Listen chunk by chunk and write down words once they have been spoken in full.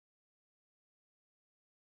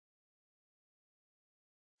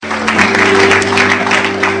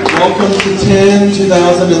Welcome to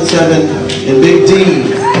 10-2007 in Big D.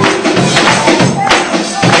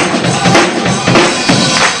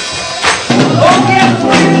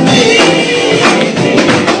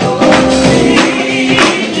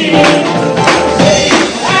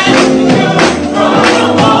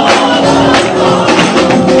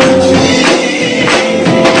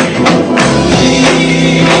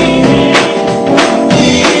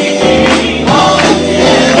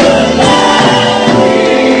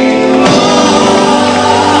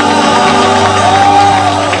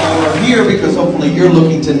 You're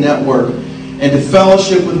looking to network and to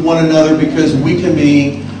fellowship with one another, because we can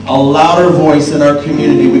be a louder voice in our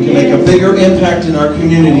community. We can make a bigger impact in our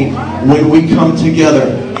community when we come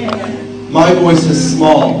together. My voice is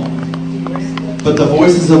small, but the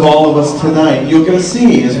voices of all of us tonight, you're going to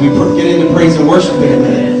see as we get into praise and worship in a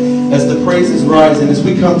minute, as the praises rise and as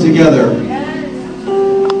we come together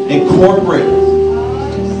in corporate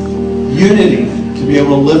unity to be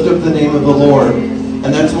able to lift up the name of the Lord.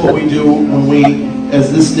 And that's what we do when we, as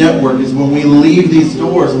this network, is when we leave these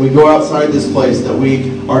doors and we go outside this place, that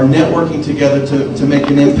we are networking together to make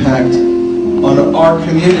an impact on our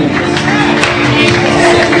community.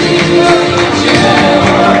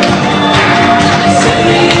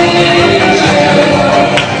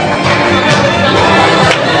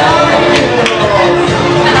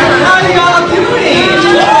 How are y'all doing?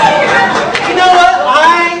 You know what?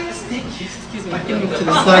 Excuse me, give me to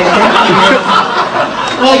the side.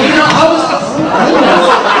 Thank you. Well, you know,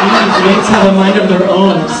 Wings have a mind of their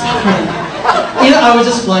own. You know, I was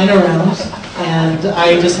just flying around, and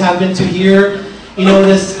I just happened to hear, you know,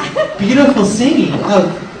 this beautiful singing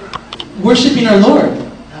of worshiping our Lord.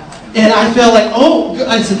 And I felt like, oh,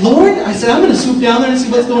 I said, Lord, I said, I'm going to swoop down there and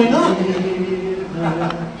see what's going on.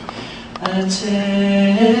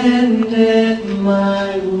 Attended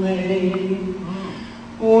my way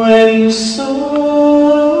when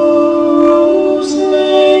souls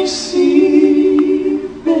like sea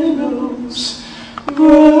billows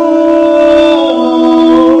grow,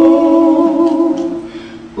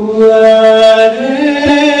 whatever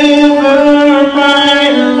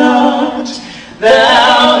my lot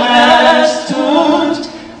thou hast taught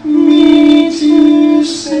me to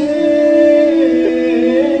say,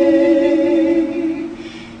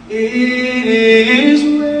 it is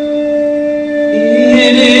well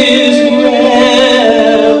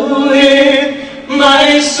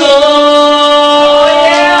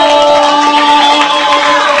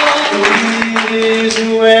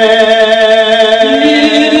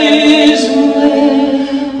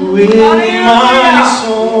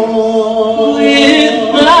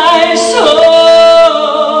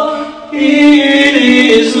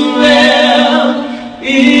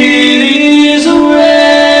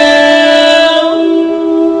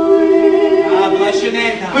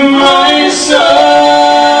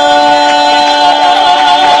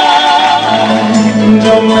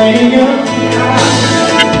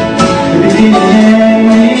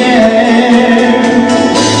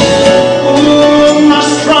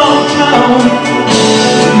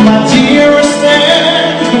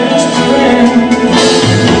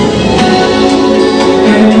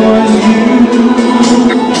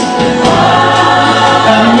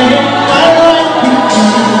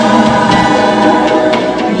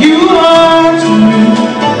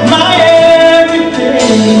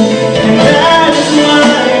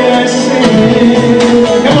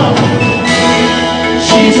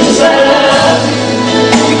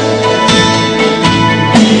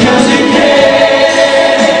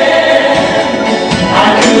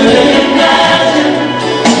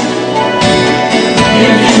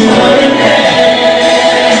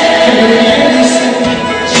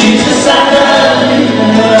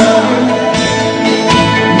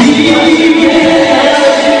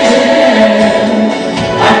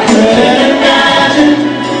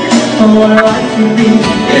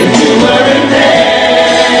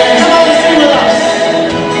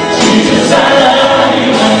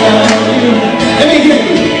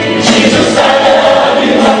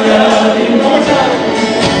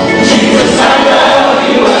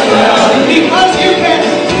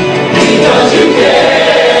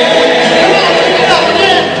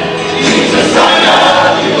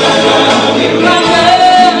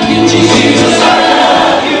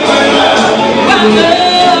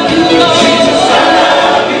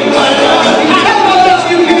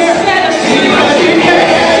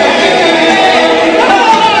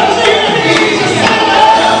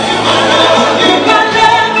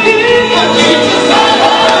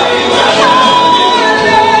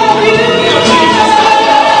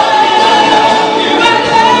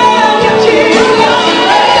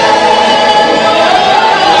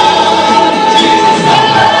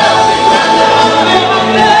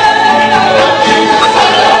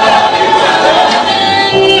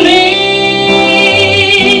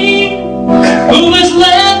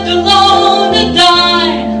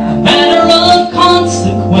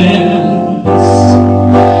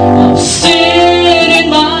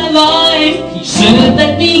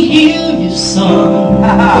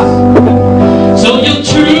So you'll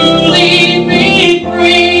truly be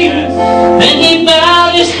free. Then he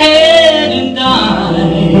bowed his head and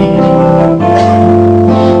died.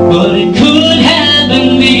 But it could have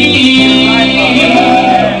been me.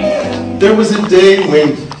 There was a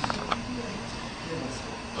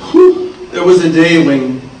day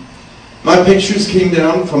when my pictures came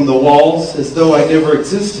down from the walls as though I never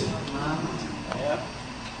existed.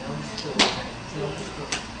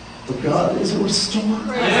 But God is a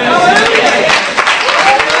restorer.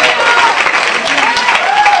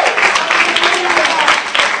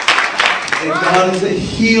 And God is a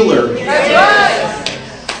healer.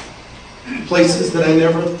 Places that I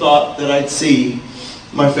never thought that I'd see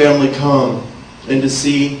my family come, and to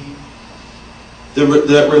see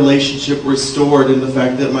that relationship restored, and the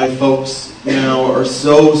fact that my folks now are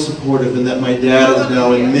so supportive, and that my dad is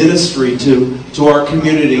now in ministry to our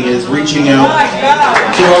community, is reaching out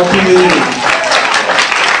to our community.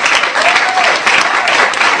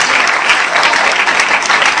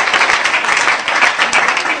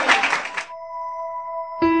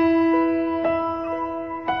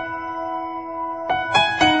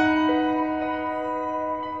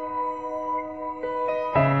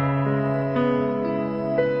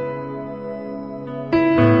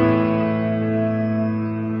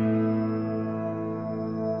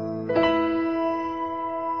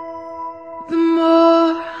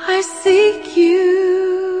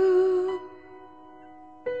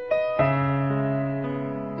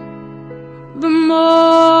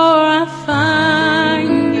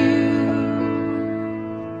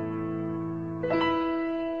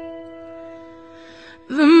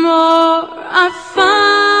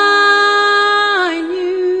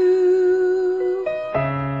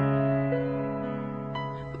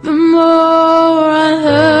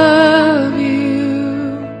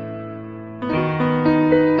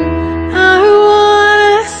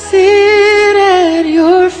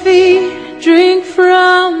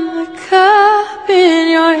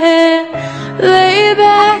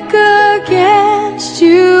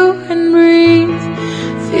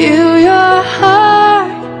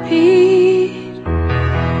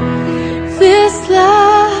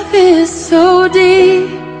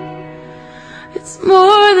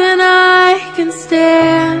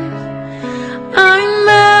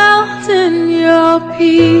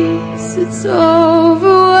 It's all